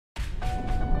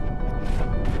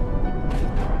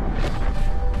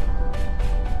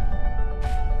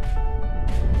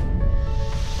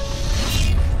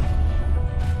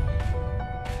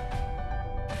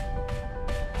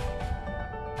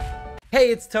Hey,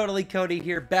 it's Totally Cody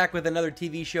here, back with another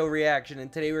TV show reaction,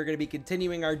 and today we're going to be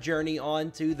continuing our journey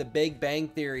on to The Big Bang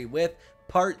Theory with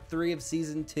part 3 of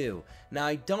season 2. Now,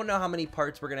 I don't know how many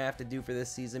parts we're going to have to do for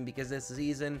this season because this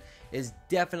season is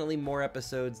definitely more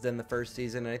episodes than the first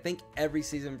season, and I think every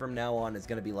season from now on is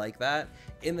going to be like that,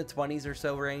 in the 20s or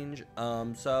so range.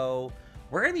 So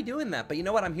we're going to be doing that, but you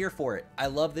know what? I'm here for it. I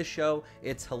love this show.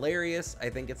 It's hilarious. I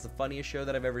think it's the funniest show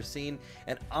that I've ever seen,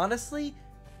 and honestly,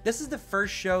 this is the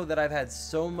first show that I've had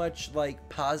so much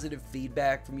positive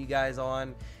feedback from you guys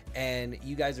on, and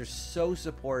you guys are so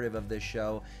supportive of this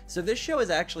show. So this show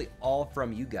is actually all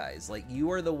from you guys.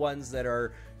 You are the ones that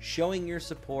are showing your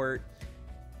support,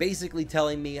 basically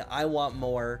telling me I want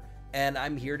more, and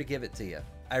I'm here to give it to you.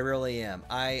 I really am.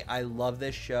 I love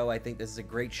this show. I think this is a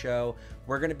great show.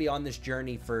 We're going to be on this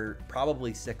journey for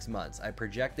probably 6 months. I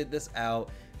projected this out.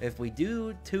 If we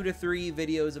do 2 to 3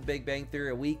 videos of Big Bang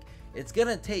Theory a week, it's going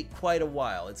to take quite a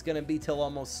while. It's going to be till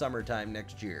almost summertime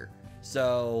next year.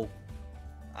 So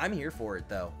I'm here for it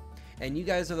though. And you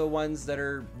guys are the ones that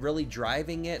are really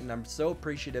driving it, and I'm so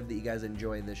appreciative that you guys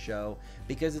enjoy this show,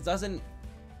 because it doesn't,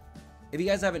 if you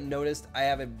guys haven't noticed, I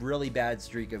have a really bad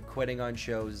streak of quitting on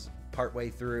shows partway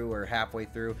through or halfway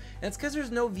through, and it's because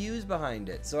there's no views behind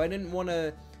it. So I didn't want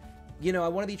to, I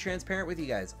want to be transparent with you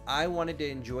guys. I wanted to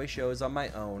enjoy shows on my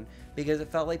own because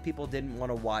it felt like people didn't want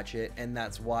to watch it, and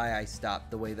that's why I stopped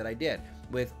the way that I did.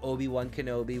 With Obi-Wan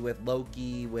Kenobi, with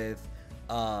Loki, with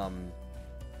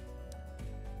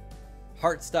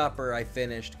Heartstopper, I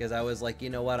finished because I was like,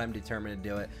 you know what, I'm determined to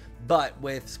do it. But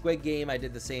with Squid Game, I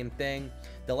did the same thing.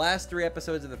 The last 3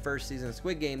 episodes of the first season of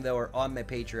Squid Game, though, are on my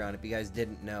Patreon. If you guys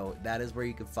didn't know, that is where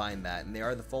you can find that. And they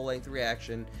are the full-length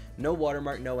reaction. No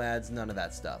watermark, no ads, none of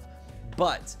that stuff.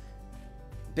 But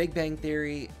Big Bang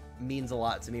Theory means a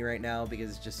lot to me right now because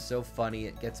it's just so funny.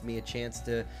 It gets me a chance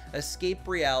to escape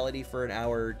reality for an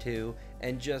hour or two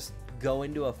and just go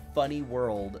into a funny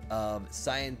world of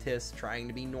scientists trying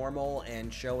to be normal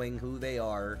and showing who they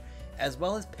are, as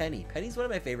well as Penny. Penny's one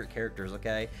of my favorite characters,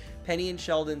 okay? Penny and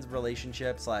Sheldon's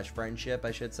relationship / friendship,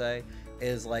 I should say,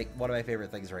 is one of my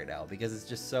favorite things right now because it's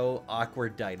just so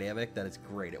awkward dynamic that it's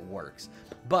great. It works.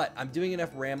 But I'm doing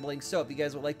enough rambling, so if you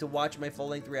guys would like to watch my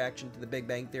full-length reaction to The Big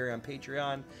Bang Theory on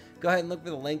Patreon, go ahead and look for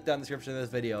the link down in the description of this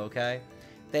video, okay?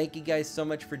 Thank you guys so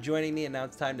much for joining me, and now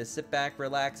it's time to sit back,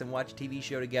 relax, and watch a TV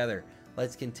show together.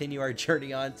 Let's continue our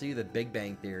journey on to The Big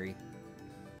Bang Theory.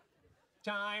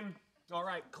 Time. All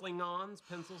right, Klingons,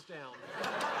 pencils down.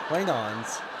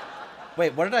 Klingons?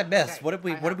 Wait, what did I miss?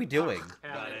 Okay, what are we doing?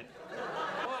 Got it.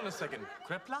 Hold on a second.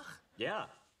 Kreplach? Yeah.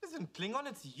 Isn't Klingon?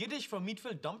 It's Yiddish for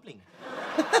meat-filled dumpling.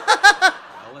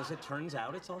 Well, as it turns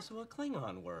out, it's also a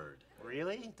Klingon word.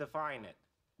 Really? Define it.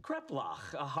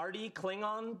 Kreplach, a hearty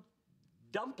Klingon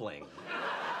dumpling.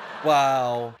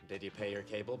 Wow. Did you pay your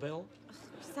cable bill?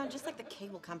 You sound just like the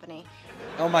cable company.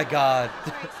 Oh my god.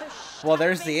 All right, so Well,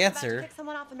 there's the Baby's about to answer. pick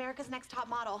someone off America's Next Top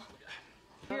Model.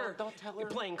 Here, don't tell her. You're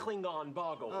playing Klingon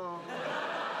Boggle. Oh.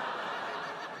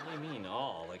 What do you mean,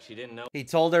 all? Like she didn't know? He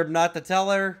told her not to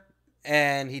tell her,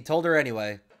 and he told her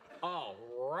anyway. Oh,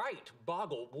 right.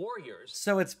 Boggle Warriors.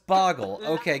 So it's Boggle.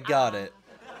 Okay, got it.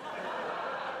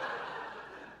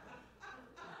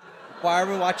 Why are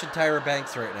we watching Tyra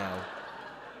Banks right now?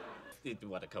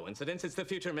 What a coincidence. It's the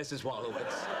future Mrs.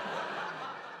 Wallowitz.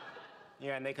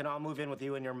 Yeah, and they can all move in with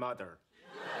you and your mother.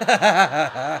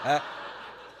 That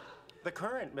The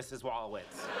current Mrs.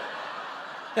 Wallowitz.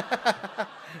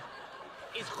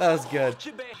 was good.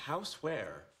 House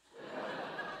where?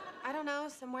 I don't know,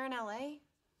 somewhere in LA?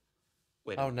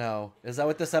 Wait. Oh no. Is that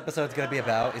what this episode's gonna be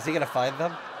about? Is he gonna find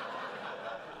them?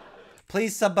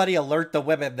 Please somebody alert the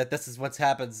women that this is what's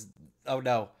happens. Oh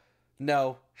no.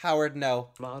 No. Howard, no.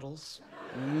 Models.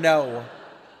 No.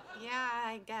 Yeah,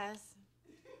 I guess.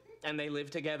 And they live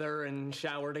together and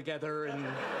shower together and...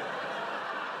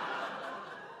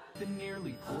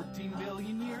 Nearly 14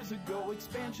 billion years ago,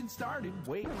 expansion started.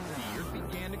 Wait, the earth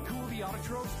began to cool, the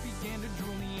autotrophs began to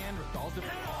drool, Neanderthals, it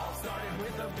all started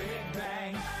with a big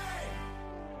bang.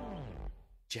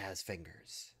 Jazz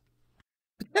fingers.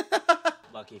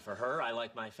 Lucky for her, I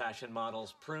like my fashion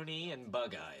models pruny and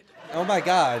bug-eyed. Oh my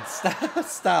god. Stop.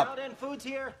 Stop. Out in food's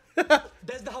here.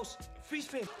 There's the house. Free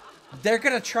space. They're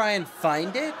gonna try and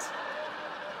find it?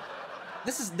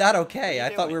 This is not okay.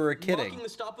 I thought we were kidding. Marking the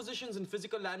stop positions and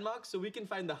physical landmarks so we can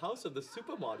find the house of the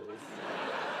supermodels.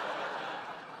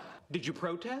 Did you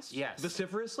protest? Yes.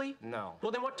 Vociferously? No.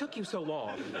 Well, then what took you so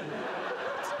long?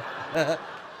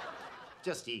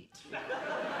 Just eat.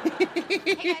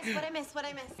 Hey guys, what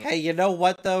I miss? Hey, you know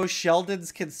what though?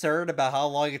 Sheldon's concerned about how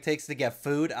long it takes to get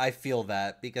food. I feel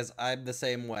that because I'm the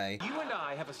same way. You and I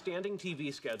I have a standing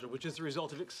TV schedule, which is the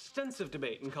result of extensive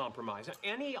debate and compromise.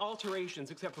 Any alterations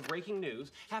except for breaking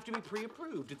news have to be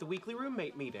pre-approved at the weekly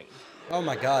roommate meeting. Oh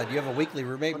my god, you have a weekly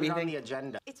roommate Put it on the meeting?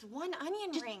 agenda. It's one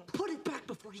onion ring. Put it back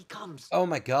before he comes. Oh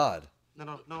my god.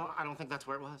 No, I don't think that's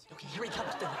where it was. Okay, here he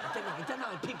comes.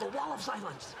 Deny, people. Wall of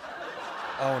silence.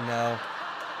 Oh no.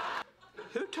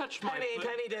 Who touched my foot?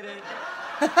 Penny did it.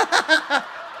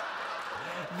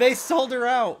 They sold her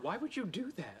out. Why would you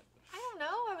do that? I don't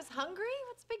know. I was hungry.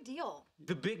 What's the big deal?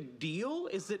 The big deal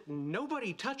is that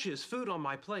nobody touches food on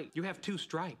my plate. You have 2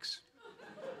 strikes.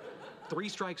 3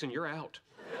 strikes and you're out.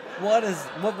 What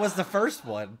was the first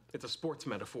one? It's a sports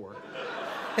metaphor.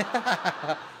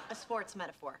 A sports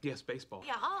metaphor. Yes, baseball.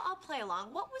 Yeah, I'll play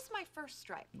along. What was my first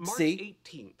strike? March See?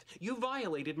 18th, you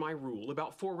violated my rule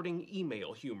about forwarding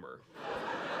email humor.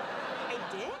 I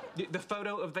did? The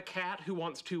photo of the cat who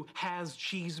wants to has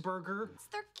cheeseburger.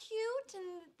 They're cute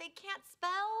and they can't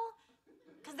spell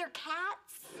because they're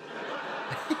cats.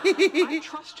 I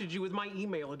trusted you with my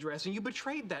email address and you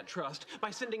betrayed that trust by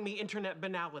sending me internet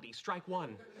banality. Strike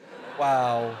 1.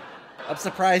 Wow. I'm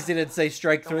surprised he didn't say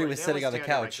strike Don't 3 worry, was they sitting on only the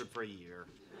stay on couch. record for a year.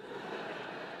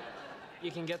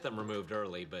 You can get them removed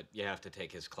early, but you have to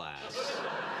take his class.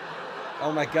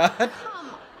 Oh my god. Come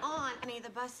on. Honey, the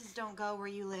buses don't go where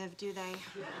you live, do they?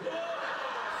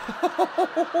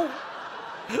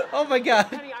 Oh my god.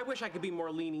 Penny, I wish I could be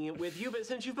more lenient with you, but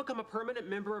since you've become a permanent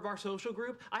member of our social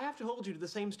group, I have to hold you to the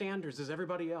same standards as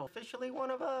everybody else. Officially one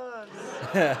of us.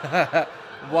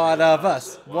 One of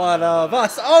us. One of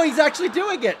us. Oh, he's actually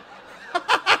doing it.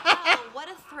 Oh, what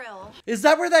a thrill. Is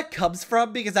that where that comes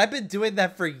from? Because I've been doing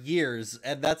that for years,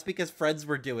 and that's because friends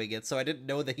were doing it, so I didn't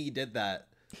know that he did that.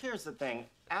 Here's the thing.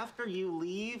 After you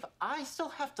leave, I still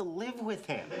have to live with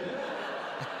him.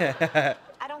 I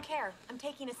don't care. I'm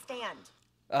taking a stand.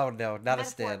 Oh no, not a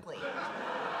stand. Metaphorically.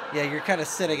 Yeah, you're kind of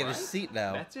sitting in a seat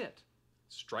now. That's it.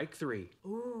 Strike 3.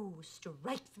 Ooh,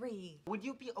 strike 3. Would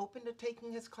you be open to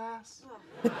taking his class?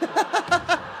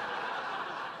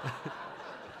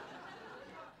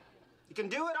 You can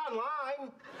do it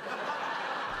online.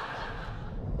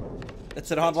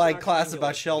 It's an online class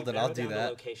about Sheldon. I'll do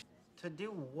that. To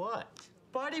do what?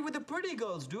 Party with the pretty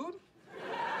girls, dude.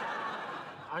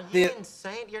 Are you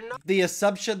insane? You're not. The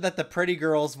assumption that the pretty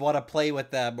girls want to play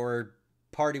with them or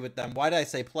party with them. Why did I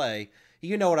say play?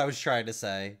 You know what I was trying to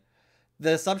say.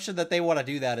 The assumption that they want to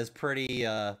do that is pretty,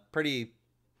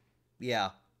 yeah.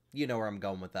 You know where I'm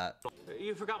going with that.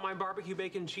 You forgot my barbecue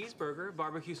bacon cheeseburger,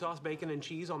 barbecue sauce, bacon, and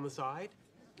cheese on the side.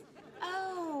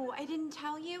 Oh, I didn't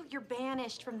tell you? You're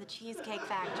banished from the Cheesecake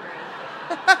Factory.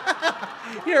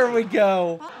 Here we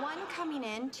go. Well, 1, coming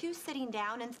in, 2, sitting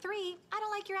down, and 3, I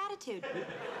don't like your attitude.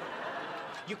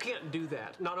 You can't do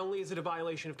that. Not only is it a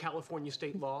violation of California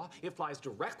state law, it flies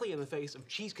directly in the face of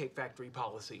Cheesecake Factory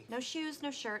policy. No shoes,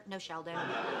 no shirt, no Sheldon.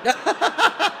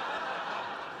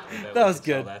 That was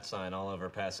good. That sign all over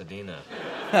Pasadena.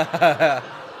 That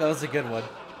was a good one.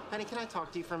 Honey, can I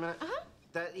talk to you for a minute? Uh-huh.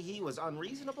 That he was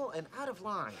unreasonable and out of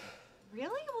line.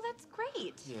 Really? Well, that's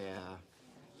great. Yeah.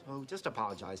 So just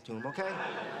apologize to him, okay?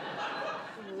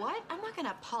 What? I'm not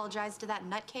gonna apologize to that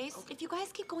nutcase. Okay. If you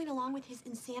guys keep going along with his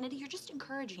insanity, you're just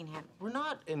encouraging him. We're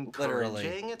not encouraging.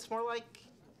 Literally. It's more like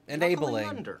Enabling.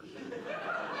 knuckling under.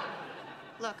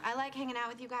 Look, I like hanging out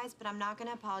with you guys, but I'm not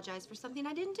gonna apologize for something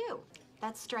I didn't do.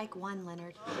 That's strike 1,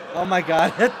 Leonard. Oh my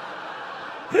god. There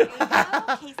you go,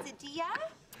 quesadilla.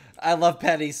 I love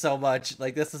Penny so much.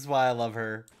 Like, this is why I love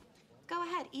her. Go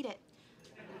ahead, eat it.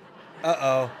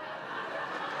 Uh-oh.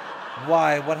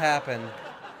 Why? What happened?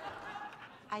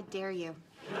 I dare you.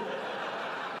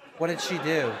 What did she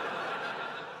do?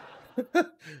 You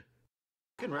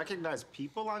can recognize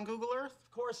people on Google Earth?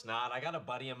 Of course not. I got a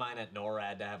buddy of mine at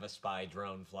NORAD to have a spy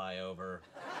drone fly over.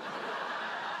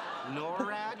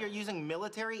 NORAD? You're using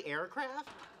military aircraft?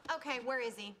 Okay, where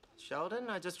is he?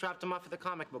 Sheldon, I just dropped him off at the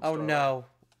comic book Oh store. no.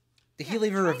 Did he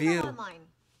leave a Try go review? online.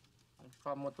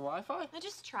 Problem with the Wi-Fi? Now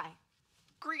just try.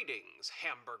 Greetings,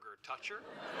 hamburger toucher.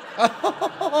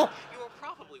 You are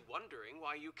probably wondering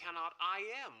why you cannot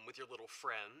IM with your little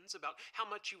friends about how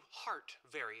much you heart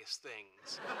various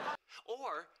things.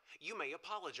 Or you may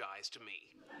apologize to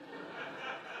me.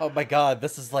 Oh my god,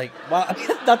 this is like, wow,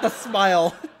 not the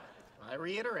smile. I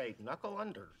reiterate, knuckle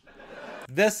under.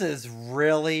 This is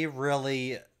really,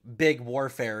 really big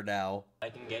warfare now. I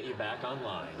can get you back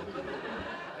online.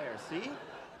 There, see?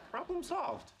 Problem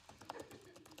solved.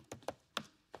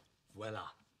 Voila.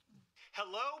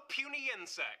 Hello, puny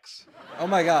insects. Oh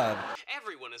my god.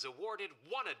 Everyone is awarded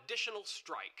 1 additional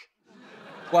strike.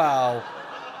 Wow.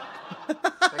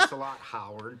 Thanks a lot,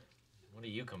 Howard. What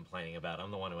are you complaining about?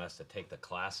 I'm the one who has to take the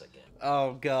class again.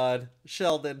 Oh, God.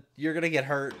 Sheldon, you're gonna get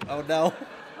hurt. Oh, no.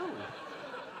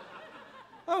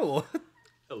 Oh.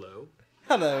 Hello.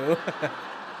 Hello.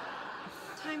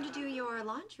 Time to do your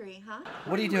laundry, huh?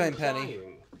 What are you doing, Penny?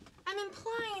 I'm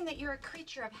implying that you're a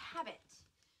creature of habit.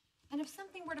 And if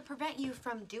something were to prevent you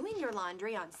from doing your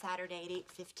laundry on Saturday at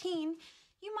 8:15,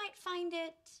 you might find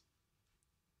it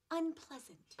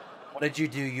unpleasant. What did you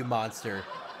do, you monster?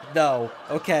 No,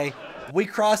 okay. We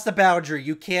crossed the boundary.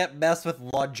 You can't mess with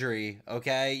laundry,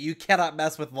 okay? You cannot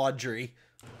mess with laundry.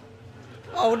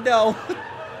 Oh, no.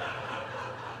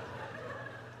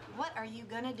 What are you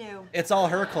gonna do? It's all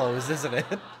her clothes, isn't it?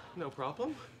 No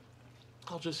problem.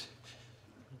 I'll just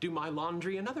do my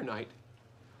laundry another night.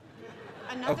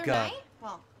 Another God. night?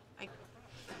 Well,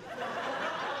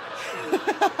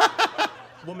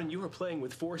 Woman, you are playing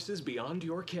with forces beyond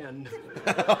your ken.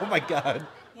 Oh, my God.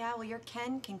 yeah, well, your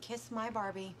Ken can kiss my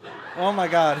Barbie. Oh, my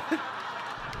God.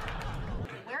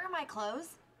 Where are my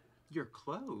clothes? Your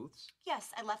clothes?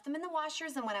 Yes, I left them in the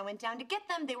washers, and when I went down to get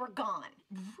them, they were gone.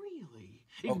 Really?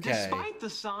 Okay. Despite the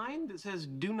sign that says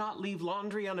 "Do not leave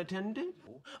laundry unattended,"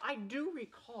 I do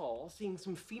recall seeing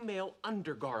some female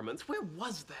undergarments. Where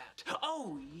was that?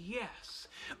 Oh, yes.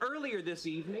 Earlier this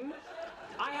evening,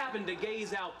 I happened to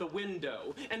gaze out the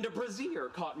window, and a brassiere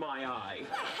caught my eye.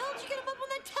 How the hell did you get them up on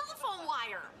that telephone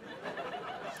wire?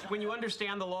 When you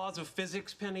understand the laws of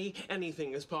physics, Penny,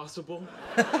 anything is possible.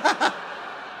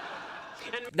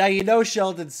 Now, you know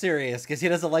Sheldon's serious because he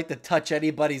doesn't like to touch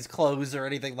anybody's clothes or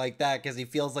anything like that because he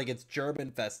feels like it's germ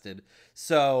infested.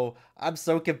 So I'm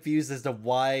so confused as to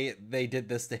why they did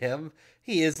this to him.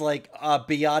 He is like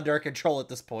beyond our control at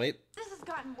this point. This has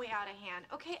gotten way out of hand.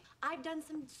 Okay, I've done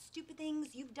some stupid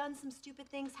things. You've done some stupid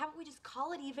things. How about we just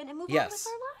call it even and move on with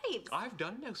our lives? I've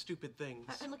done no stupid things.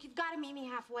 And look, you've got to meet me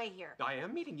halfway here. I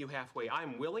am meeting you halfway.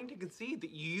 I'm willing to concede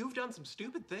that you've done some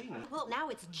stupid things. Well, now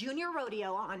it's Junior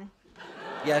Rodeo on.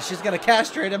 Yeah, she's gonna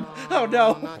castrate him. Oh,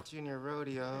 no. Not Junior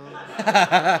Rodeo.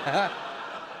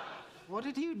 What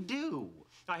did you do?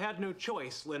 I had no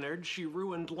choice, Leonard. She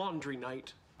ruined laundry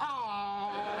night.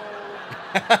 Oh.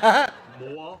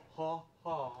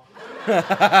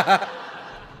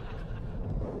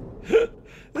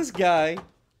 This guy.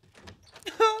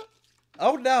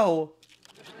 Oh, no.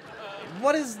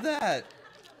 What is that?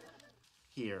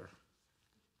 Here.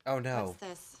 Oh, no. What's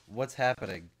this? What's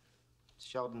happening?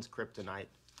 Sheldon's kryptonite.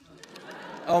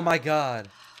 Oh, my God.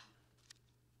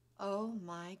 Oh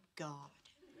my God.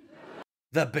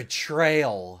 The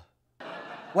betrayal.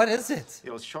 What is it? It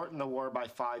will shorten the war by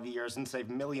 5 years and save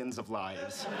millions of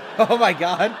lives. Oh, my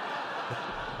God.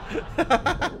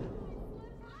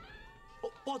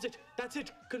 Was it? That's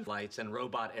it. Lights and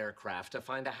robot aircraft to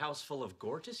find a house full of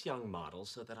gorgeous young models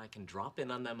so that I can drop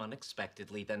in on them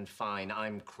unexpectedly, then fine,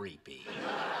 I'm creepy.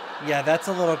 Yeah, that's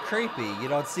a little creepy. You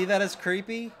don't see that as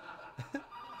creepy?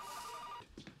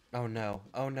 Oh, no.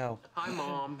 Oh, no. Hi,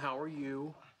 Mom. How are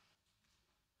you?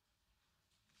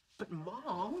 But,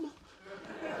 Mom...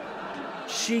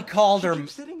 She called her...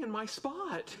 keeps sitting in my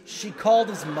spot. She called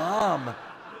his mom.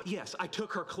 Yes, I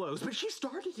took her clothes, but she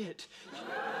started it.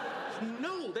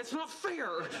 No, that's not fair.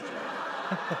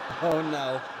 Oh,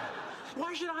 no.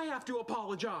 Why should I have to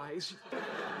apologize?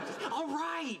 All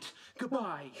right.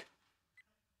 Goodbye.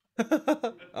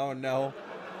 Oh, no.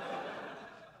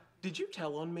 Did you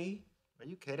tell on me? Are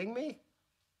you kidding me?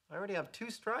 I already have 2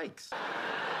 strikes.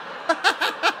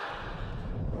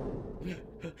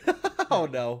 Oh,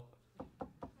 no.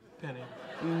 Penny.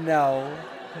 No.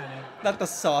 Penny. Not the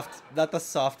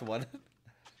soft one.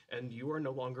 And you are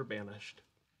no longer banished.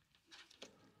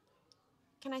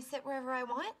 Can I sit wherever I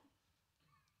want?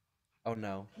 Oh,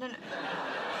 no. No. Never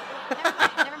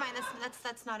mind. Never mind.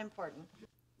 That's not important.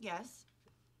 Yes.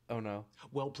 Oh, no.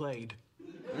 Well played.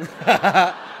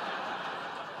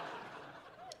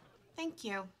 Thank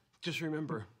you. Just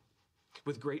remember,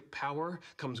 with great power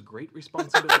comes great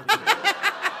responsibility.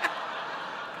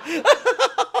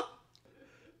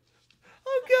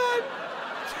 Oh, God.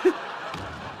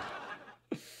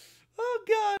 Oh,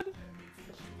 God.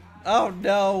 Oh,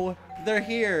 no. They're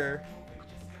here.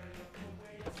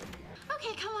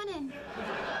 Okay, come on in.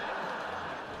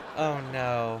 Oh,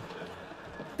 no.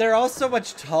 They're all so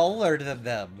much taller than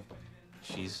them.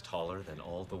 She's taller than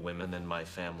all the women in my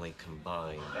family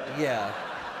combined. Yeah.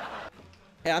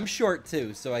 Hey, I'm short,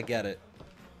 too, so I get it.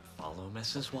 Follow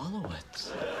Mrs.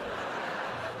 Wallowitz.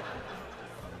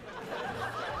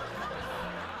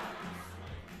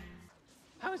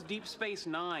 How is Deep Space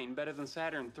Nine better than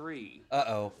Saturn 3?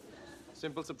 Uh-oh.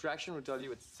 Simple subtraction will tell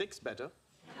you it's 6 better.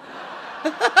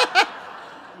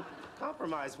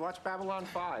 Compromise. Watch Babylon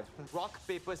 5. Rock,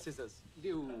 paper, scissors.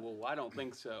 Ew, I don't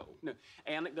think so. No.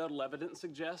 Anecdotal evidence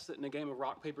suggests that in a game of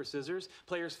rock, paper, scissors,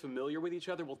 players familiar with each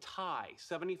other will tie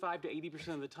 75 to 80%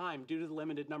 of the time due to the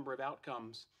limited number of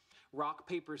outcomes. Rock,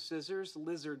 paper, scissors,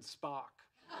 lizard, Spock.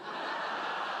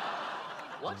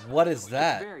 What is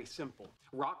that? It's very simple.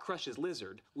 Rock crushes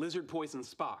lizard, lizard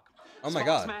poisons Spock. Oh my Spock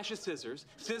God. smashes scissors,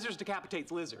 scissors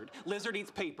decapitates lizard, lizard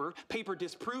eats paper, paper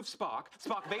disproves Spock,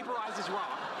 Spock vaporizes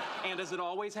rock, and as it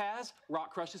always has,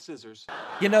 rock crushes scissors.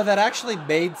 You know, that actually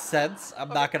made sense. I'm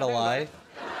not gonna lie.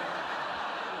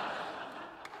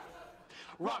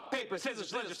 Rock, paper,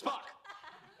 scissors, lizard, Spock.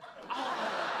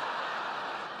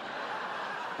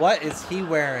 What is he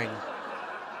wearing?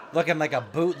 Looking like a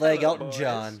bootleg Elton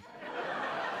John.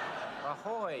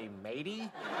 Ahoy,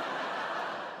 matey.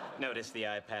 Notice the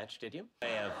eye patch, did you?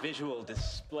 A visual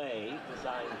display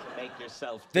designed to make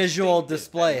yourself Visual distinctive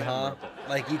display, and huh? memorable.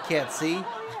 Like you can't see?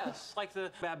 Oh, yes, like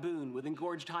the baboon with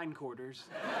engorged hindquarters.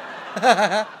 Or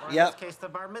in Yep. this case, the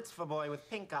bar mitzvah boy with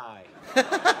pink eye.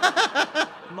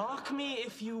 Mock me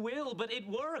if you will, but it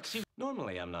works.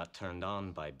 Normally I'm not turned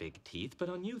on by big teeth, but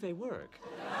on you they work.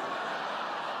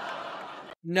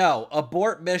 No,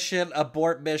 abort mission,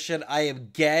 abort mission. I am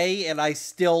gay, and I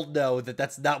still know that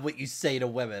that's not what you say to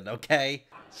women, okay?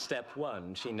 Step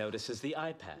one, she notices the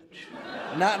eye patch.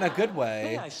 Not in a good May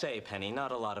way. I say, Penny,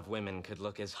 not a lot of women could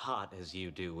look as hot as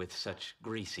you do with such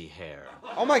greasy hair.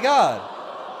 Oh my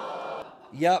God.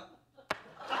 Yep.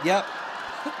 Yep.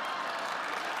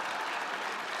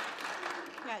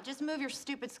 Yeah, just move your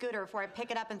stupid scooter before I pick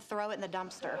it up and throw it in the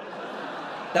dumpster.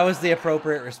 That was the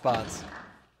appropriate response.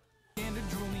 And to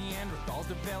drool Neanderthals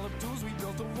developed tools, we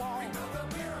built a wall. We built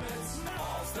the pyramids.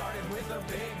 All started with a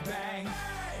big bang.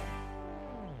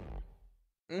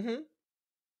 Mm-hmm.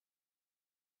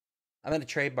 I'm gonna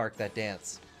trademark that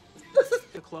dance.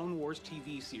 The Clone Wars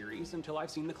TV series until I've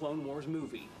seen the Clone Wars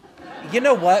movie. You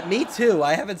know what? Me too.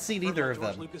 I haven't seen either of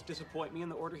George them. Lucas disappoint me in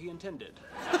the order he intended.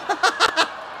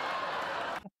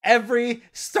 Every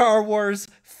Star Wars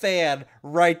fan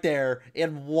right there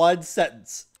in one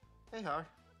sentence. Hey, Howard.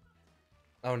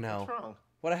 Oh no. What's wrong?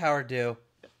 What did Howard do?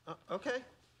 Okay.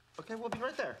 Okay, we'll be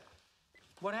right there.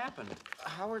 What happened?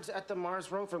 Howard's at the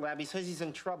Mars rover lab. He says he's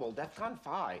in trouble. DEFCON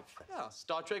 5. Yeah,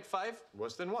 Star Trek 5,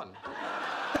 worse than 1.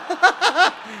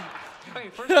 Okay,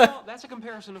 first of all, that's a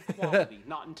comparison of quality,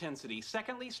 not intensity.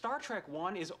 Secondly, Star Trek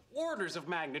 1 is orders of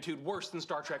magnitude worse than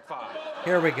Star Trek 5.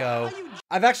 Here we go.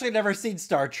 I've actually never seen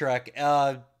Star Trek.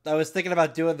 I was thinking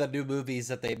about doing the new movies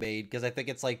that they made because I think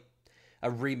it's like a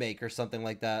remake or something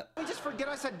like that. I just forget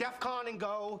I said DEFCON and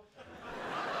go.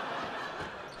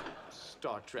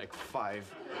 Star Trek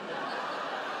 5.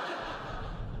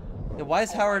 Yeah, why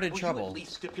is Howard in Will you trouble? at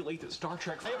least stipulate that Star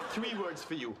Trek I have 3 words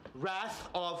for you. Wrath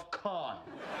of Khan.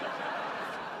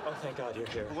 Oh, thank God you're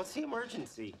here. What's the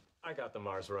emergency? I got the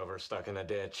Mars rover stuck in a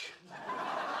ditch.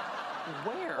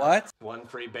 Where? What? One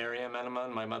free barium enema,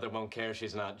 and my mother won't care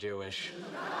she's not Jewish.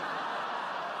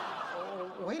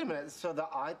 Oh, wait a minute. So the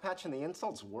eye patch and the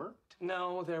insults worked?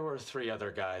 No, there were 3 other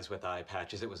guys with eye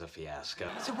patches. It was a fiasco.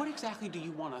 So what exactly do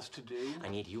you want us to do? I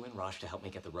need you and Rosh to help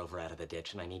me get the rover out of the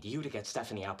ditch, and I need you to get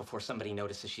Stephanie out before somebody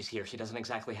notices she's here. She doesn't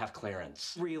exactly have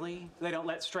clearance. Really? They don't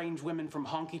let strange women from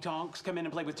honky-tonks come in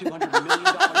and play with $200 million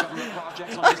government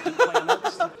projects on distant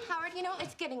planets? Howard, you know,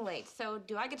 it's getting late, so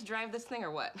do I get to drive this thing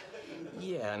or what?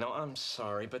 Yeah, no, I'm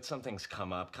sorry, but something's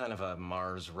come up. Kind of a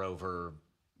Mars rover,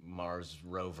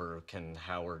 can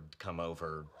Howard come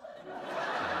over?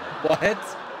 What?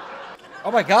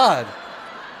 Oh my God.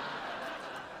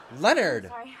 Leonard.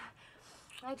 Sorry.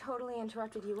 I totally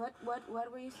interrupted you.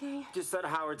 What were you saying? Just that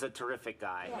Howard's a terrific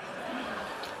guy.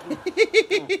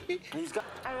 He's got.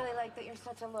 I really like that you're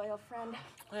such a loyal friend.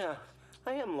 Yeah,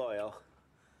 I am loyal.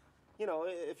 You know,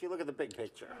 if you look at the big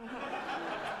picture.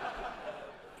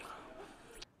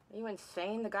 Are you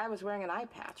insane? The guy was wearing an eye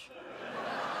patch.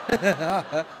 So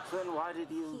then why did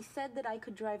you? He said that I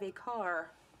could drive a car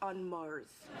on Mars.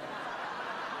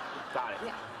 Got it.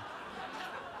 Yeah.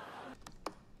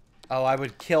 Oh, I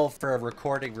would kill for a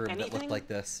recording room that Anything? looked like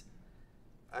this.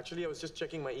 Actually, I was just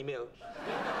checking my email.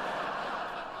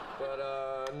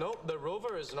 But, nope, the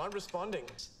rover is not responding.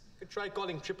 I tried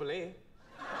calling AAA.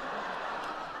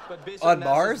 But based On on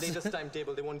Mars? NASA's latest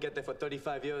timetable, they won't get there for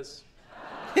 35 years.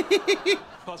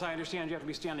 Plus, I understand you have to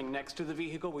be standing next to the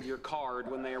vehicle with your card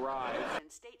when they arrive.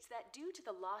 States that due to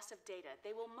the loss of data,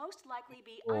 they will most likely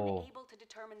be Oh. unable to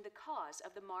determine the cause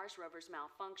of the Mars rover's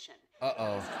malfunction.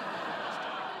 Uh-oh.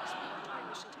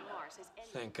 Mission to Mars has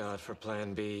ended. Thank God for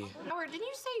Plan B. Howard, didn't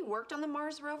you say you worked on the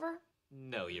Mars rover?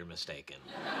 No, you're mistaken.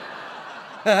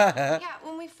 Yeah,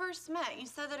 when we first met, you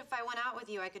said that if I went out with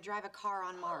you, I could drive a car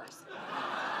on Mars.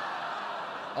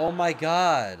 Oh my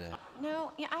God.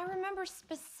 No, yeah, I remember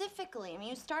specifically. I mean,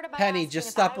 you started by Penny, asking just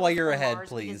if stop I while was you're from ahead, Mars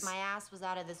please. Because my ass was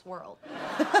out of this world.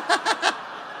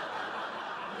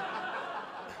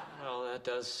 Well, that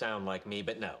does sound like me,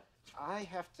 but no. I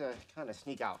have to kind of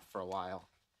sneak out for a while.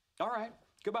 All right.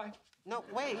 Goodbye. No,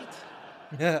 wait.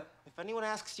 If anyone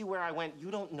asks you where I went, you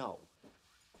don't know.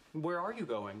 Where are you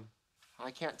going?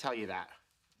 I can't tell you that.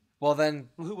 Well then,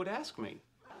 Who would ask me?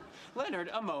 Leonard,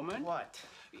 a moment. What?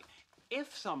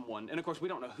 If someone, and of course we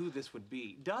don't know who this would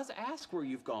be, does ask where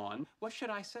you've gone, what should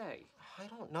I say? I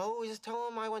don't know. Just tell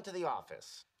them I went to the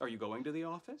office. Are you going to the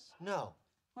office? No.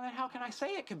 Well, then how can I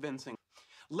say it convincing?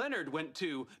 Leonard went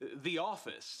to the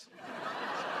office.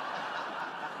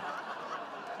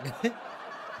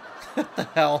 what the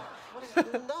hell? What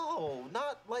is, no,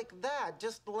 not like that.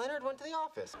 Just Leonard went to the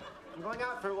office. I'm going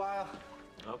out for a while.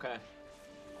 Okay.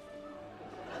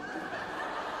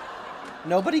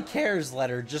 Nobody cares,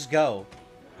 Leonard. Just go.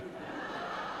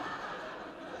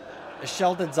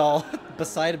 Sheldon's all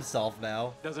beside himself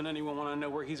now. Doesn't anyone want to know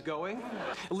where he's going?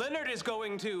 Leonard is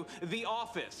going to the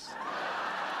office.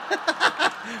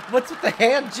 What's with the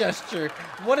hand gesture?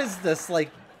 What is this, like,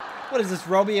 what is this,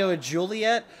 Romeo and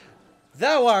Juliet?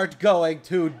 Thou art going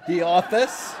to the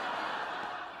office.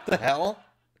 The hell?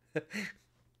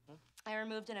 I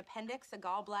removed an appendix, a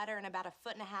gallbladder, and about 1.5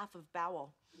 feet of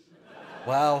bowel.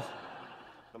 Wow.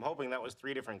 I'm hoping that was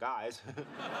 3 different guys.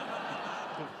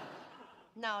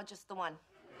 No, just the one.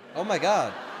 Oh my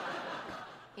God.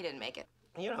 He didn't make it.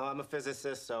 You know, I'm a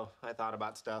physicist, so I thought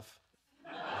about stuff.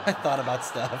 I thought about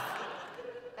stuff.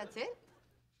 That's it?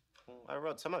 I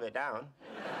wrote some of it down.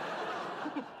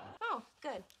 Oh,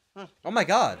 good. Oh my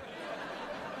God.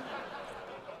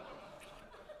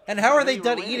 And how are they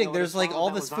done eating? There's like all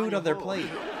this food on their plate.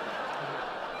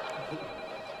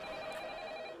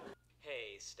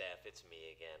 Hey, Steph, it's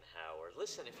me again, Howard.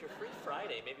 Listen, if you're free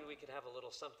Friday, maybe we could have a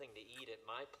little something to eat at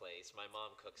my place. My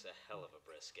mom cooks a hell of a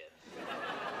brisket.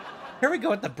 Here we go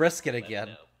with the brisket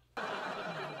again.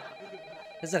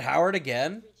 Is it Howard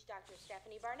again? Reach Dr.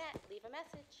 Stephanie Barnett. Leave a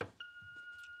message.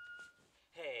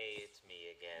 Hey, it's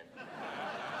me again.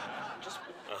 Just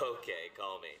okay,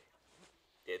 call me.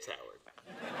 It's Howard.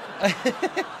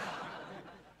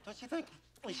 Don't you think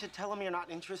we should tell him you're not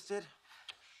interested?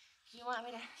 You want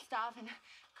me to stop and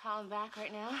call him back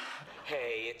right now?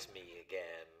 Hey, it's me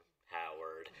again,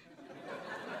 Howard.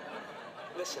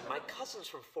 Listen, my cousins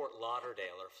from Fort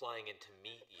Lauderdale are flying in to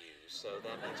meet you, so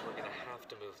that means we're gonna have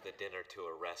to move the dinner to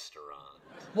a restaurant.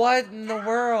 What in the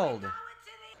world?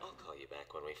 I'll call you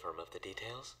back when we firm up the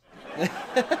details.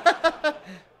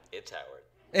 It's Howard.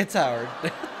 It's Howard.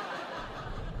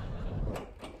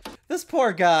 This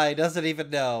poor guy doesn't even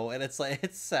know, and it's like,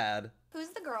 it's sad. Who's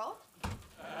the girl?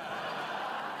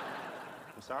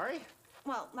 I'm sorry?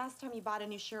 Well, last time you bought a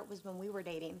new shirt was when we were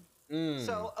dating.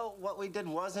 So, what we did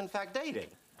was, in fact, dating.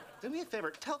 Do me a favor,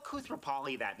 tell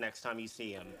Kuthrapali that next time you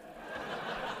see him.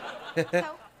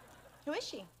 So, who is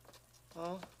she?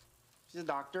 Well, she's a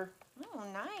doctor. Oh,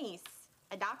 nice.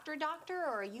 A doctor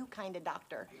or a you kind of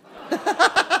doctor?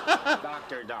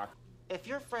 Doctor. If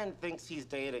your friend thinks he's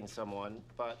dating someone,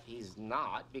 but he's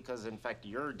not, because in fact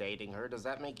you're dating her, does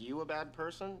that make you a bad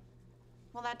person?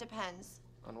 Well, that depends.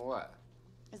 On what?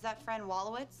 Is that friend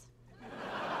Wallowitz?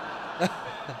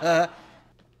 Have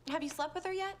you slept with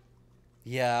her yet?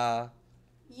 Yeah.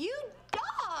 You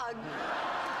dog!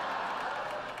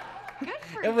 Good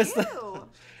for It was you.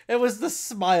 It was the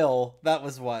smile. That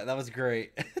was what. That was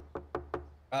great.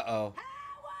 Uh-oh.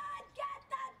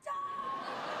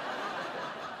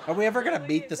 Are we ever gonna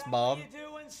meet this mom? What do you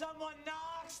do when someone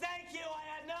knocks? Thank you, I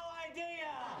had no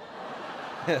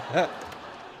idea.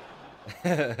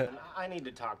 I need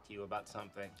to talk to you about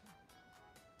something.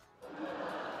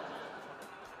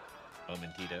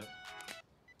 Momentito.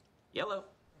 Yellow.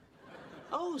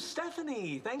 Oh,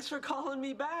 Stephanie, thanks for calling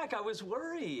me back. I was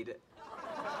worried.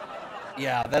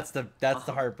 Yeah, that's the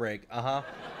heartbreak. Uh-huh.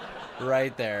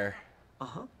 Right there.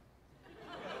 Uh-huh.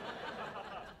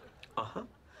 Uh-huh.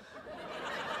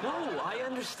 No, I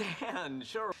understand.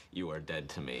 Sure. You are dead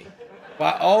to me.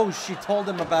 Wow. Oh, she told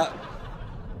him about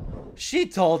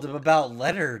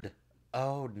Leonard.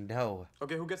 Oh no.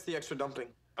 Okay, who gets the extra dumpling?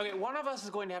 Okay, one of us is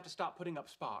going to have to stop putting up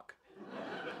Spock.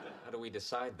 How do we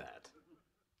decide that?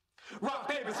 Rock,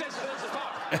 paper, scissors,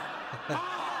 Spock!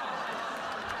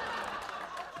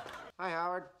 Hi,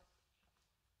 Howard.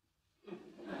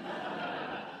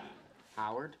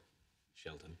 Howard?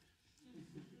 Sheldon.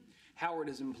 Howard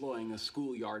is employing a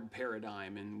schoolyard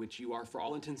paradigm in which you are, for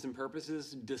all intents and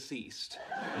purposes, deceased.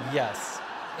 Yes.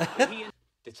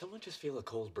 Did someone just feel a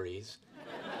cold breeze?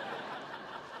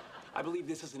 I believe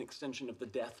this is an extension of the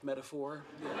death metaphor.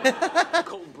 The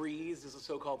cold breeze is a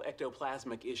so-called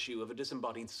ectoplasmic issue of a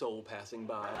disembodied soul passing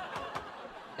by.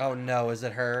 Oh no, is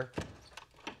it her?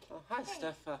 Oh, hi,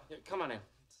 Steph. Here, come on in.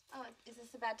 Oh, is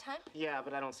this a bad time? Yeah,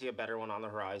 but I don't see a better one on the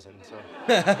horizon, so...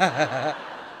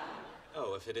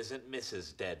 Oh, if it isn't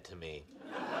Mrs. Dead to me.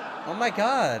 Oh my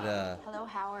god. Hello,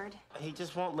 Howard. He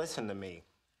just won't listen to me.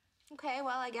 Okay,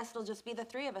 well, I guess it'll just be the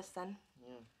three of us then.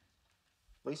 Yeah.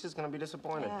 Lisa's gonna be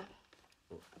disappointed.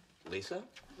 Yeah. Lisa?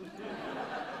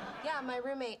 Yeah, my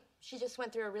roommate. She just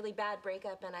went through a really bad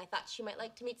breakup, and I thought she might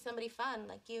like to meet somebody fun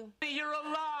like you. You're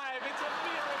alive! It's a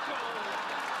miracle!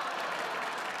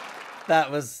 That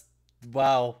was...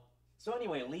 wow. So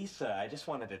anyway, Lisa, I just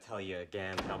wanted to tell you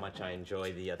again how much I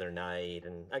enjoyed the other night,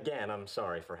 and again, I'm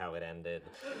sorry for how it ended.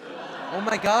 Oh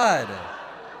my god.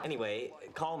 Anyway,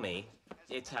 call me.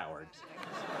 It's Howard.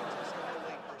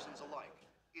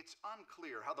 It's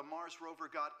unclear how the Mars rover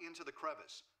got into the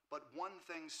crevice, but one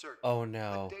thing's certain. Oh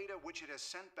no. The data which it has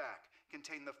sent back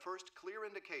contain the first clear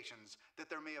indications that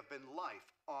there may have been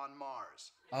life on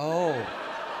Mars. Oh.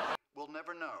 We'll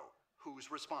never know who's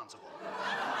responsible.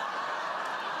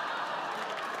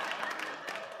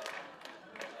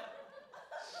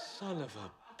 Son of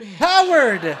a bitch.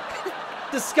 Howard!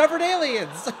 Discovered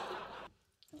aliens!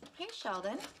 Hey,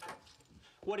 Sheldon.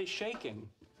 What is shaking?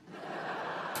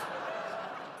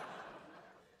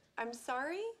 I'm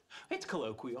sorry? It's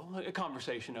colloquial, a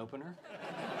conversation opener.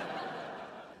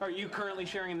 Are you currently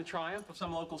sharing in the triumph of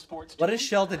some local sports team? What is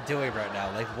Sheldon doing right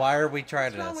now? Like, why are we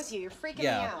trying What's wrong this? with you? You're freaking me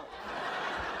out.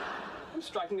 I'm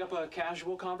striking up a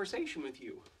casual conversation with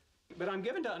you. But I'm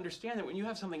given to understand that when you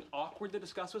have something awkward to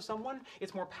discuss with someone,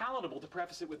 it's more palatable to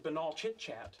preface it with banal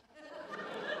chit-chat.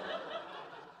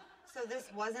 So this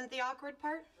wasn't the awkward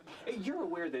part? You're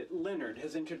aware that Leonard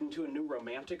has entered into a new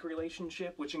romantic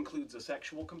relationship, which includes a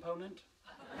sexual component?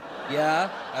 Yeah,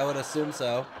 I would assume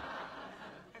so.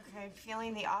 Okay,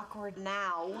 feeling the awkward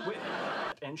now.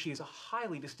 And she's a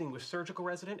highly distinguished surgical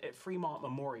resident at Fremont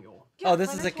Memorial. Oh,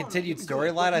 this is a continued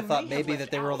storyline? I thought maybe that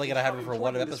they were only going to have her for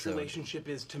one This episode. relationship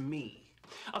is to me.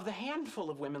 Of the handful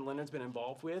of women Leonard's been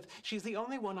involved with, she's the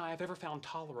only one I have ever found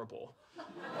tolerable.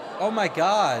 Oh my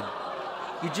god.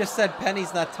 You just said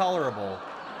Penny's not tolerable.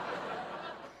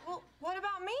 Well, what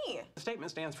about me? The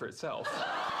statement stands for itself.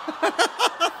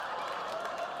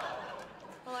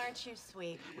 Well, aren't you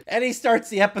sweet? And he starts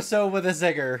the episode with a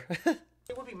zinger.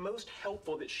 It would be most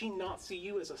helpful that she not see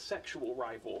you as a sexual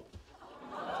rival.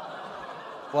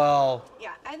 Well...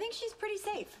 Yeah, I think she's pretty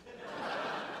safe.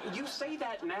 You say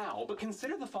that now, but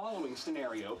consider the following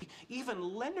scenario.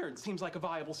 Even Leonard seems like a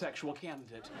viable sexual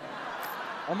candidate.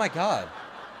 Oh my god.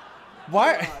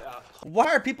 Why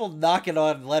are people knocking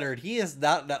on Leonard? He is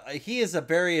he is a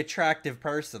very attractive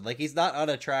person. Like, he's not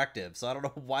unattractive, so I don't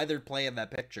know why they're playing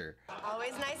that picture.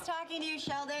 Always nice talking to you,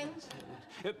 Sheldon.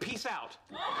 Peace out.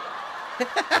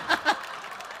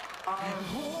 Our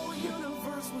whole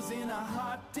universe was in a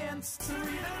hot, dense stream.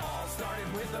 It all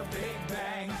started with a big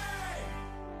bang.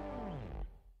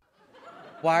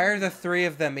 Why are the three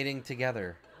of them eating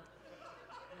together?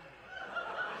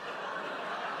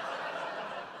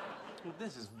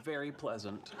 This is very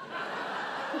pleasant.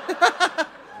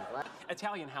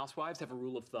 Italian housewives have a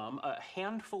rule of thumb. A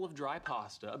handful of dry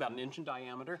pasta, about 1 inch in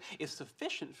diameter, is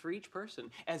sufficient for each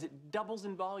person, as it doubles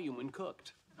in volume when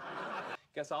cooked.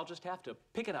 Guess I'll just have to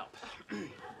pick it up.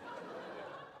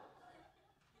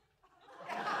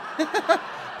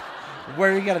 What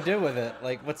are you gonna do with it?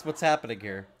 Like, what's happening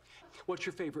here? What's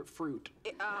your favorite fruit?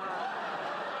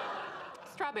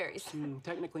 Strawberries.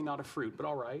 Technically not a fruit, but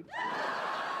all right.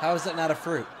 How is it not a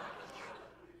fruit?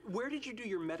 Where did you do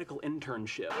your medical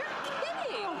internship? You're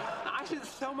kidding! I spent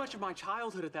so much of my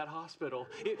childhood at that hospital.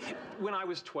 When I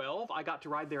was 12, I got to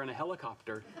ride there in a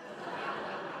helicopter.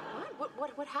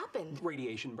 What happened?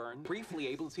 Radiation burn. Briefly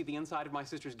able to see the inside of my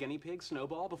sister's guinea pig,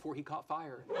 Snowball, before he caught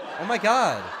fire. Oh my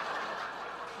god.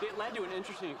 It led to an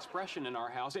interesting expression in our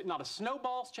house. Not a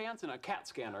snowball's chance in a CAT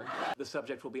scanner. The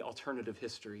subject will be alternative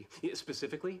history.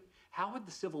 Specifically, how would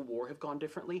the Civil War have gone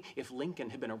differently if Lincoln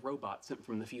had been a robot sent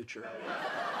from the future?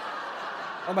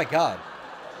 Oh my god.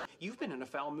 You've been in a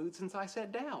foul mood since I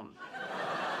sat down.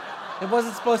 It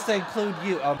wasn't supposed to include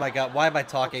you. Oh my god, why am I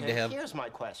talking to him? Here's my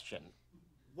question.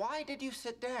 Why did you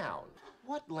sit down?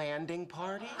 What landing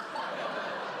party?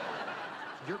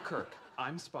 You're Kirk.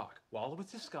 I'm Spock.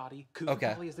 Wallowitz is Scotty.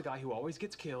 Okay. Koozie is the guy who always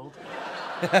gets killed.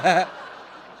 And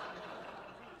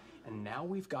And now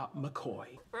we've got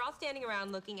McCoy. We're all standing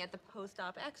around looking at the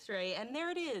post-op x-ray, and there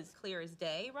it is, clear as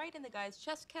day, right in the guy's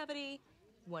chest cavity,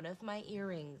 one of my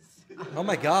earrings. Oh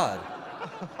my God.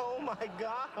 Oh my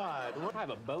God. I have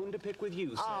a bone to pick with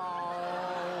you, sir.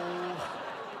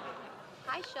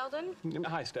 Hi, Sheldon.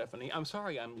 Hi, Stephanie. I'm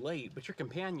sorry I'm late, but your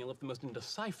companion left the most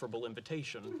indecipherable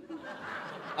invitation.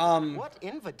 What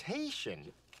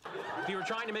invitation? If you were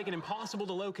trying to make it impossible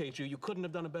to locate you, you couldn't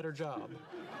have done a better job.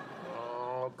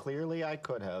 Oh, clearly I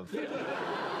could have.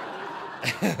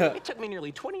 It took me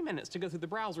nearly 20 minutes to go through the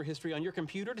browser history on your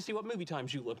computer to see what movie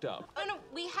times you looked up. Oh, no,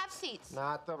 we have seats.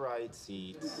 Not the right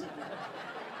seats.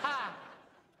 Ha!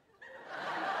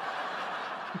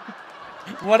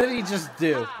 What did he just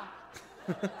do?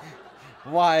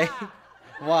 Why?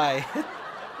 Why?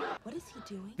 What is he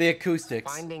doing? The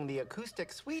acoustics. Finding the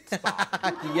acoustic sweet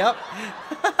spot. Yep.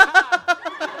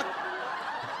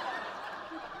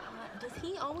 Does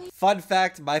he always... Fun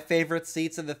fact, my favorite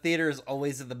seats in the theater is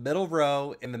always in the middle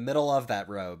row, in the middle of that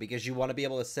row, because you want to be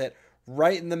able to sit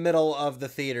right in the middle of the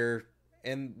theater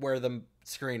and where the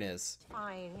screen is.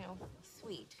 Fine, you know,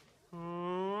 sweet.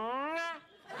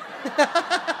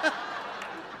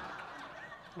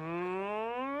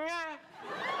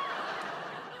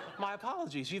 My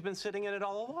apologies. You've been sitting in it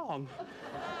all along.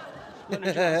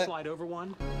 Leonard, you want to slide over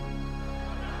one?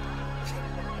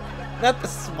 Not the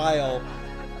smile.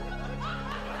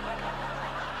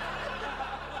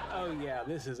 Oh, yeah,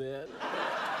 this is it.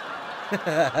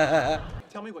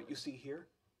 Tell me what you see here.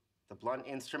 The blunt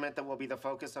instrument that will be the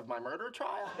focus of my murder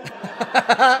trial?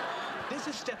 This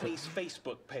is Stephanie's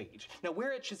Facebook page. Now,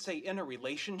 where it should say in a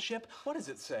relationship, what does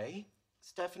it say?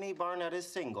 Stephanie Barnett is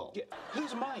single. Yeah,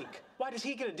 who's Mike? Why does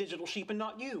he get a digital sheep and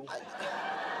not you?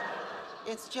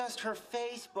 It's just her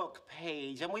Facebook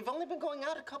page, and we've only been going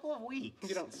out a couple of weeks.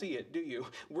 You don't see it, do you?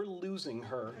 We're losing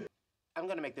her. I'm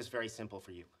gonna make this very simple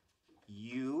for you.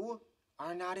 You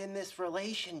are not in this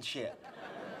relationship.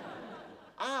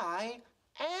 I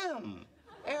am.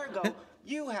 Ergo,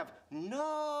 you have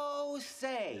no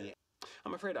say.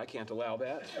 I'm afraid I can't allow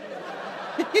that.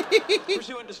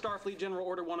 Pursuant to Starfleet General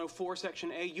Order 104,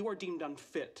 Section A, you are deemed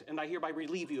unfit, and I hereby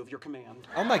relieve you of your command.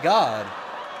 Oh my God.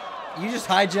 You just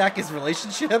hijack his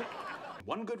relationship?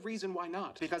 One good reason why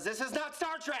not. Because this is not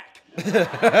Star Trek!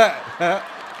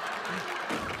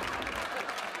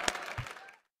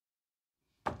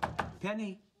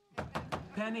 Penny.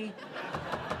 Penny.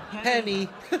 Penny.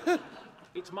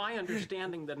 It's my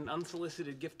understanding that an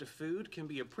unsolicited gift of food can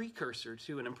be a precursor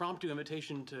to an impromptu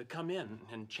invitation to come in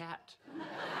and chat.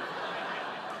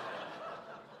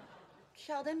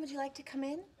 Sheldon, would you like to come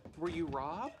in? Were you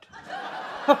robbed?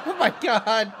 Oh my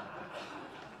God.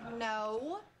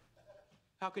 No.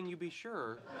 How can you be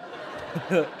sure?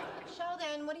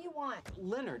 Sheldon, what do you want?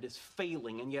 Leonard is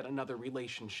failing in yet another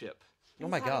relationship. Oh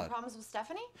my He's having God. problems with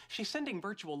Stephanie? She's sending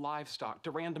virtual livestock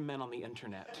to random men on the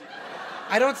internet.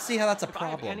 I don't see how that's a If I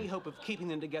have problem. any hope of keeping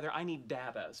them together, I need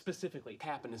data, specifically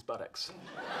Cap and his buttocks.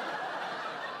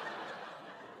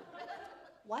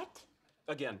 What?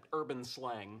 Again, urban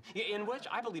slang, in which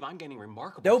I believe I'm gaining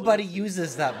remarkable Nobody fluency.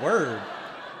 uses that word.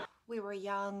 We were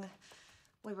young.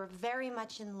 We were very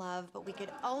much in love, but we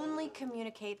could only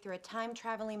communicate through a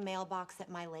time-traveling mailbox at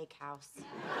my lake house.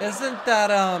 Isn't that,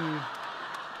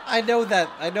 I know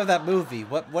that movie.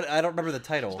 What, I don't remember the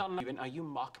title. It's not even, you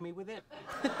mock me with it?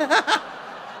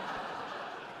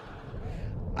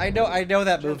 I know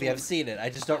that movie. I've seen it. I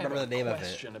just don't remember the name of it.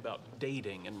 Question about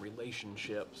dating and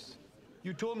relationships.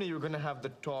 You told me you were going to have the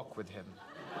talk with him.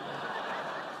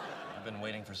 I've been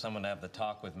waiting for someone to have the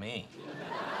talk with me.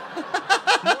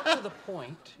 More to the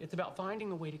point, it's about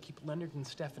finding a way to keep Leonard and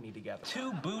Stephanie together.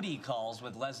 2 booty calls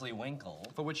with Leslie Winkle.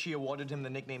 For which she awarded him the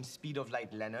nickname Speed of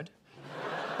Light Leonard.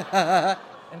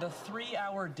 And a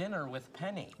 3-hour dinner with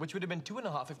Penny. Which would have been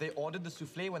 2.5 if they ordered the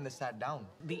souffle when they sat down.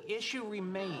 The issue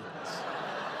remains,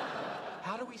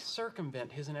 how do we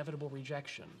circumvent his inevitable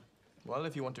rejection? Well,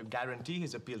 if you want to guarantee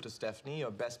his appeal to Stephanie,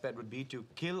 your best bet would be to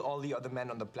kill all the other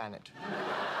men on the planet.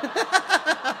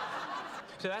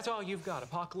 So that's all you've got,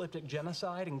 apocalyptic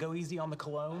genocide and go easy on the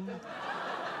cologne?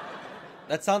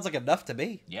 That sounds like enough to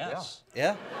me. Yes.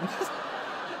 Yeah.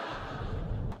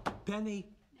 Penny.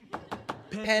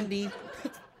 Penny.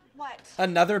 What?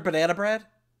 Another banana bread?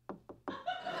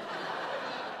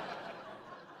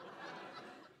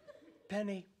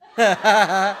 Penny.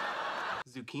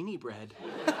 Zucchini bread.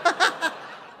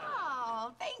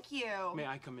 Oh, thank you. May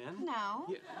I come in? No.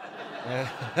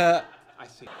 Yeah. I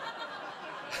see.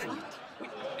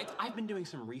 I've been doing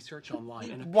some research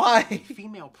online. And Why?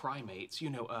 Female primates, you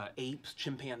know, apes,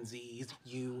 chimpanzees,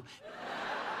 you.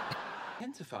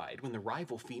 intensified when the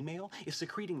rival female is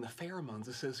secreting the pheromones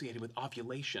associated with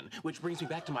ovulation, which brings me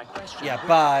back to my question. Yeah,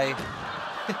 bye.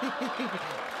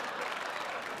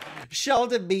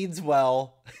 Sheldon means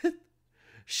well.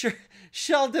 Sure,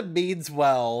 Sheldon means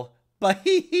well, but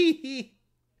he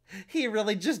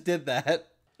really just did that.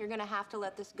 You're gonna have to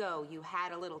let this go. You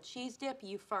had a little cheese dip,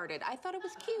 you farted. I thought it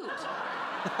was cute.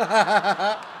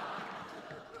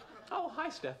 Oh, hi,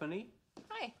 Stephanie.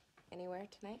 Hi. Anywhere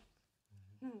tonight?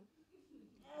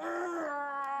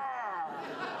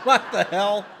 What the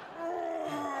hell?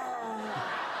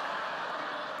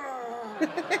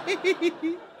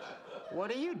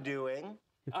 What are you doing?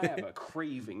 I have a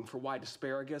craving for white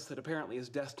asparagus that apparently is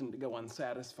destined to go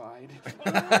unsatisfied.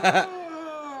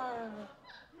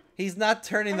 He's not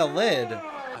turning the lid.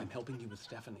 I'm helping you with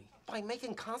Stephanie. By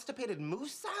making constipated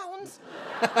moose sounds?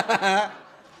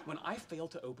 When I fail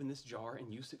to open this jar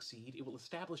and you succeed, it will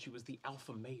establish you as the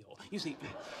alpha male. You see,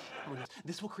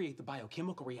 this will create the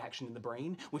biochemical reaction in the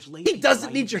brain, which later He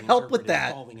doesn't need your help with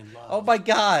that. Oh my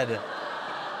god.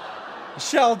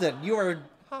 Sheldon, you are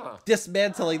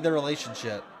dismantling the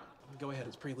relationship. Go ahead,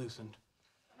 it's pre-loosened.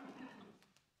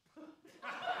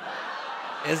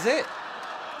 Is it?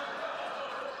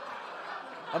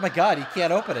 Oh my god, you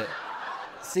can't open it.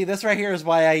 See, this right here is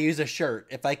why I use a shirt.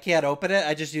 If I can't open it,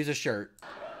 I just use a shirt.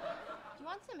 You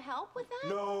want some help with that?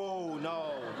 No.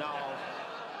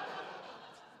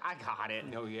 I got it.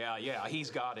 Oh, yeah, he's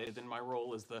got it. Then my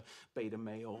role is the beta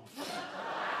male.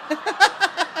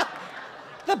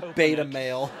 The beta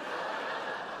male.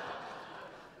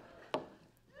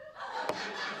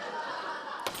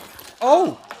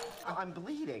 Oh! I'm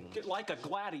bleeding. Like a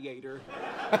gladiator.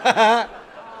 Oh,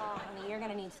 honey, you're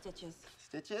gonna need stitches.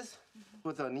 Stitches?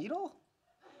 With a needle?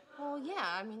 Well, yeah,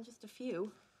 I mean, just a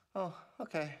few. Oh,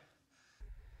 okay.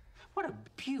 What a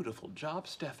beautiful job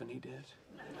Stephanie did.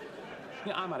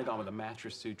 Yeah, I might have gone with a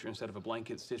mattress suture instead of a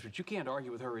blanket stitch, but you can't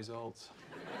argue with her results.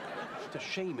 It's a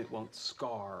shame it won't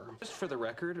scar. Just for the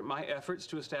record, my efforts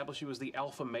to establish you as the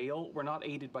alpha male were not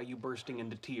aided by you bursting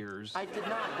into tears. I did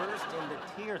not burst into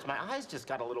tears. My eyes just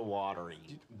got a little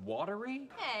watery. Watery?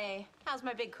 Hey, how's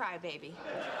my big crybaby?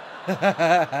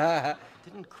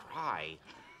 Didn't cry.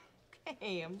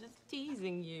 Hey, I'm just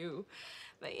teasing you.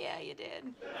 But yeah, you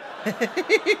did. All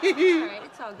right,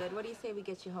 it's all good. What do you say we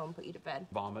get you home, put you to bed?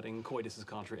 Vomiting, coitus is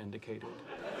contraindicated.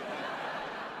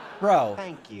 Bro.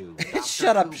 Thank you.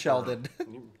 Shut up, Sheldon.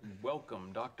 You're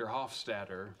welcome, Dr.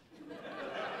 Hofstadter.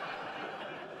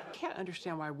 Can't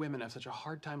understand why women have such a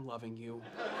hard time loving you.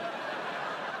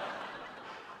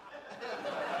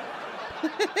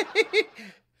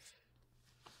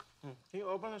 Can you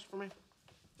open this for me?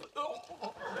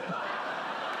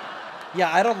 Yeah,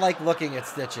 I don't like looking at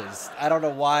stitches. I don't know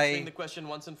why. Answering the question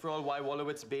once and for all, why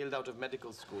Wolowitz bailed out of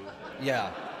medical school. Yeah.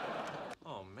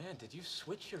 Oh man, did you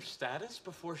switch your status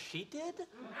before she did?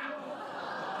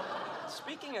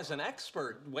 Speaking as an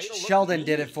expert, way to look Sheldon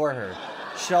did it for her.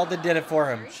 Sheldon did it for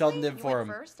him. Seriously? Sheldon did it You for went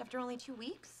him. first after only 2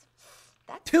 weeks?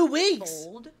 That's 2 weeks?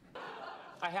 bold.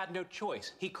 I had no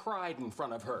choice. He cried in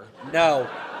front of her. No.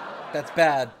 That's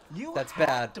bad. You That's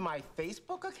hacked bad. my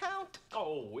Facebook account?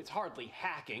 Oh, it's hardly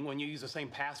hacking when you use the same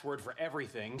password for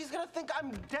everything. He's gonna think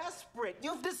I'm desperate.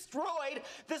 You've destroyed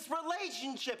this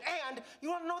relationship. And you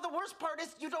wanna know the worst part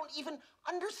is you don't even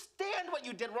understand what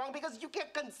you did wrong because you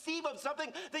can't conceive of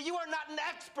something that you are not an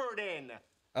expert in.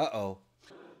 Uh-oh.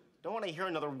 Don't wanna hear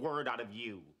another word out of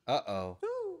you. Uh-oh.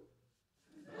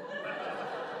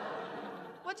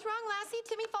 What's wrong, Lassie?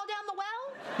 Timmy fall down the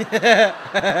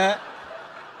well?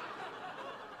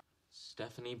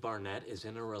 Stephanie Barnett is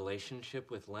in a relationship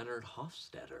with Leonard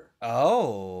Hofstadter.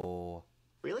 Oh.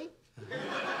 Really?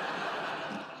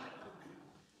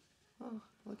 Oh,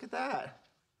 look at that.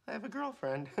 I have a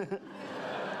girlfriend.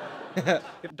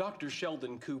 If Dr.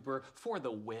 Sheldon Cooper, for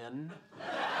the win.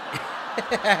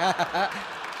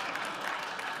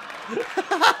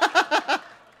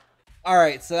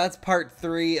 Alright, so that's part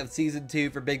 3 of season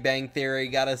 2 for Big Bang Theory.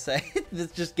 Gotta say,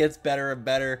 this just gets better and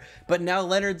better. But now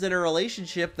Leonard's in a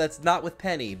relationship that's not with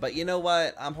Penny. But you know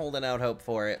what? I'm holding out hope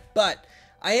for it. But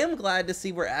I am glad to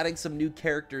see we're adding some new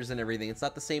characters and everything. It's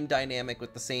not the same dynamic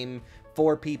with the same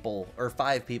 4 people, or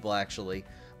 5 people actually,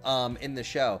 in the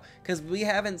show. Because we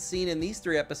haven't seen in these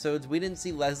 3 episodes, we didn't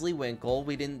see Leslie Winkle.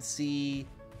 We didn't see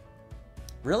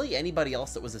really anybody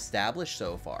else that was established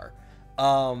so far.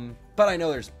 But I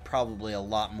know there's probably a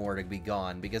lot more to be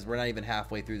gone because we're not even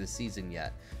halfway through the season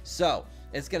yet. So,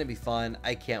 it's going to be fun.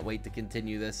 I can't wait to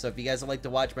continue this. So if you guys would like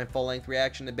to watch my full-length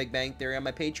reaction to Big Bang Theory on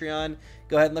my Patreon,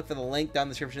 go ahead and look for the link down in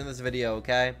the description of this video,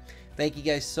 okay? Thank you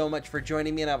guys so much for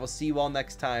joining me, and I will see you all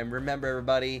next time. Remember,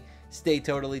 everybody, stay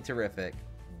totally terrific.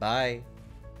 Bye.